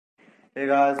Hey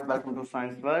guys, welcome to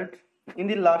Science World. In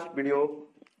the last video,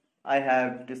 I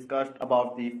have discussed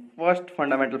about the first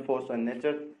fundamental force in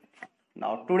nature.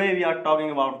 Now today we are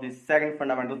talking about the second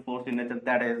fundamental force in nature,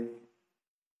 that is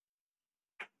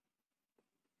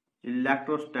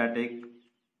electrostatic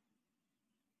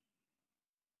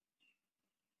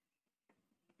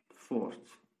force.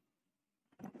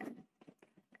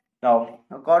 Now,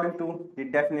 according to the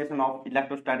definition of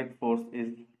electrostatic force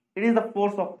it is the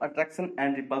force of attraction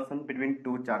and repulsion between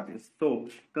two charges. So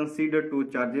consider two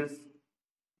charges,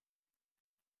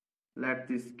 let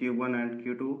this Q1 and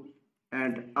Q2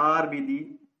 and R be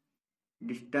the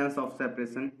distance of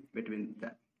separation between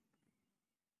them.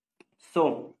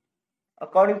 So,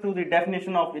 according to the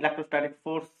definition of electrostatic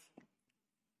force,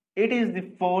 it is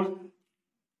the force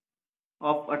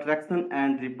of attraction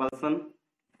and repulsion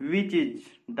which is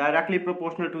directly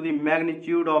proportional to the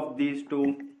magnitude of these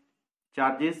two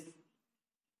charges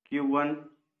Q1,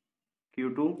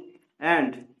 Q2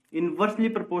 and inversely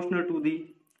proportional to the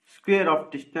square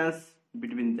of distance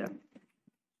between them.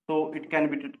 So it can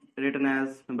be written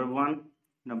as number 1,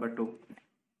 number 2.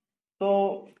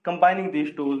 So combining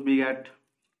these two, we get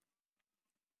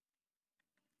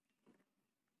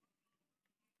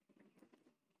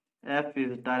F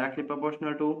is directly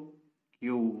proportional to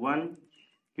Q1,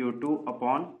 Q2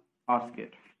 upon R square.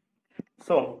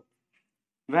 So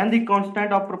when the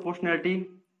constant of proportionality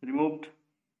removed,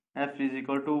 F is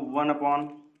equal to 1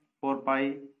 upon 4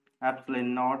 pi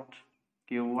epsilon naught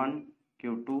Q1,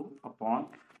 Q2 upon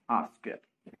R square.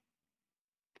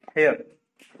 Here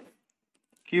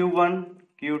Q1,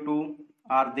 Q2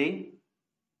 are the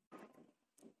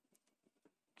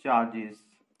charges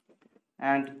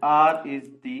and R is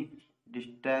the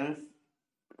distance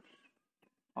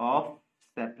of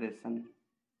separation.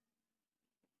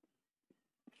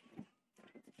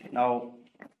 Now,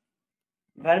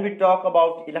 when we talk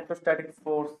about electrostatic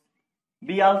force,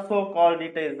 we also called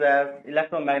it as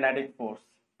electromagnetic force.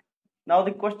 Now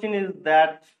the question is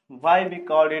that why we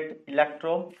called it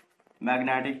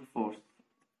electromagnetic force.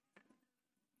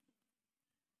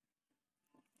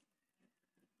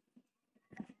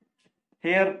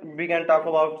 Here we can talk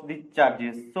about the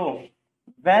charges. So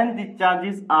when the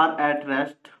charges are at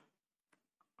rest,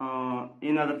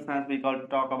 in other sense we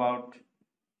talk about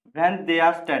when they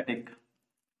are static,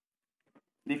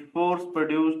 the force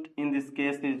produced in this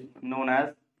case is known as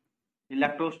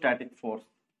electrostatic force.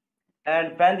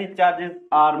 And when the charges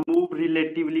are moved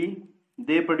relatively,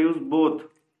 they produce both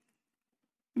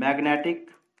magnetic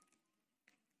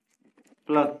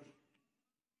plus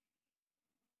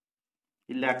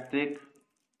electric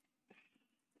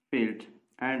field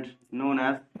and known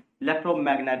as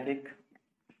electromagnetic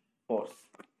force.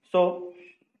 So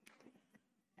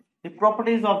the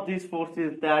properties of this force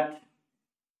is that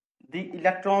the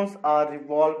electrons are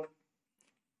revolved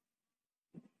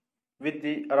with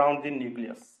around the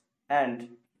nucleus, and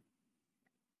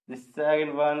the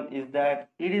second one is that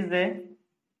it is a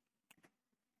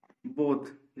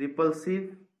both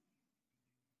repulsive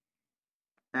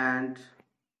and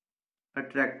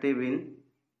attractive in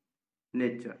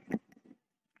nature.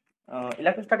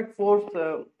 Electrostatic force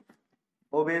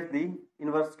obeys the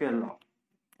inverse scale law,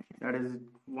 that is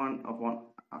 1 upon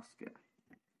R square.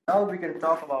 Now we can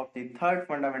talk about the third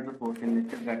fundamental force in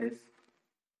nature, that is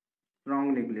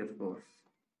strong nuclear force.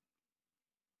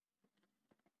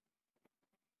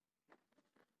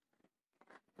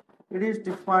 It is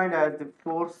defined as the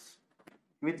force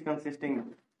which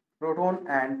consisting proton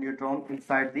and neutron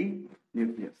inside the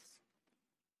nucleus.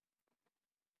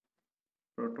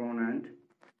 Proton and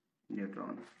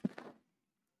neutron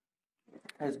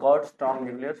is called strong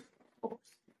nuclear force.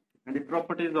 And the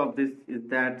properties of this is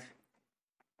that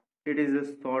it is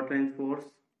a short range force,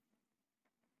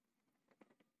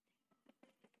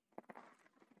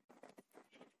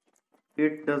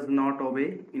 it does not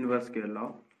obey inverse scale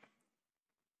law,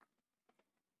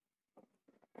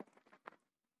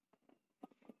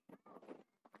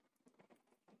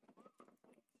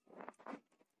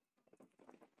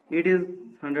 it is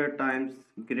 100 times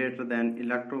greater than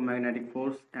electromagnetic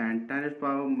force and 10 to the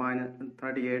power minus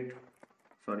 38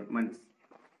 minus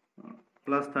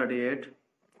plus 38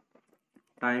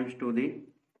 times to the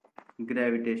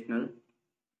gravitational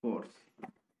force.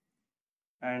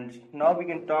 And now we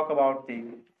can talk about the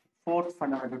fourth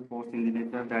fundamental force in the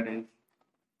nature, that is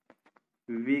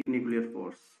weak nuclear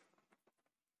force.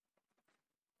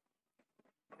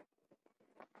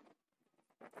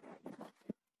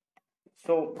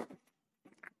 So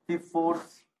the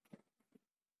force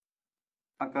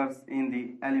occurs in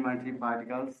the elementary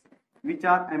particles which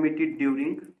are emitted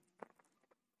during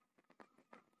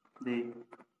the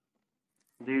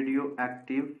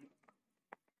radioactive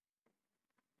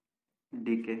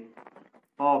decay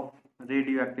of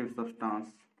radioactive substance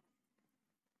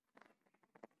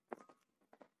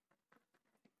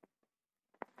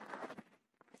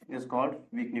is called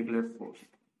weak nuclear force.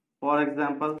 For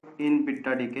example, in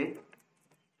beta decay,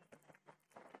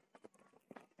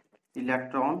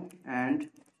 electron and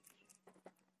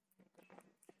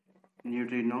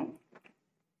neutrino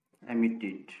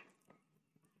emitted.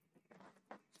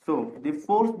 So the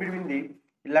force between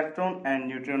the electron and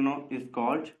neutrino is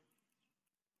called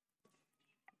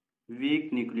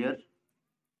weak nuclear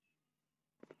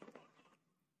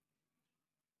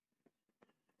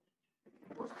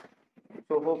force.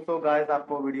 So hope so guys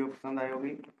आपको video पसंद आई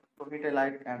होगी. So hit a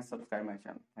like and subscribe my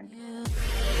channel. Thank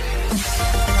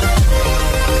you.